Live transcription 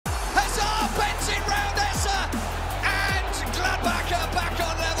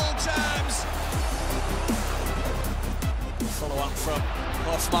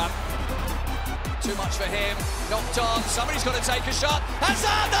Nagelsmann. Too much for him. Knocked on. Somebody's got to take a shot.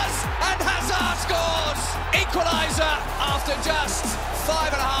 Hazard does! And Hazard scores! Equaliser after just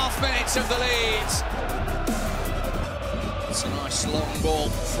 5.5 minutes of the lead. It's a nice long ball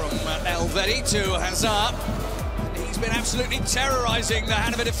from Elvedi to Hazard. He's been absolutely terrorising the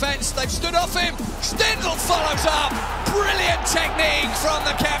Hannover defence. They've stood off him. Stindl follows up. Brilliant technique from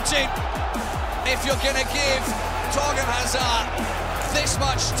the captain. If you're going to give Thorgan Hazard this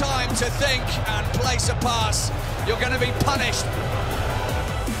much time to think and place a pass, you're going to be punished.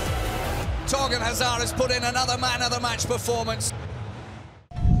 Thorgan Hazard has put in another man of the match performance.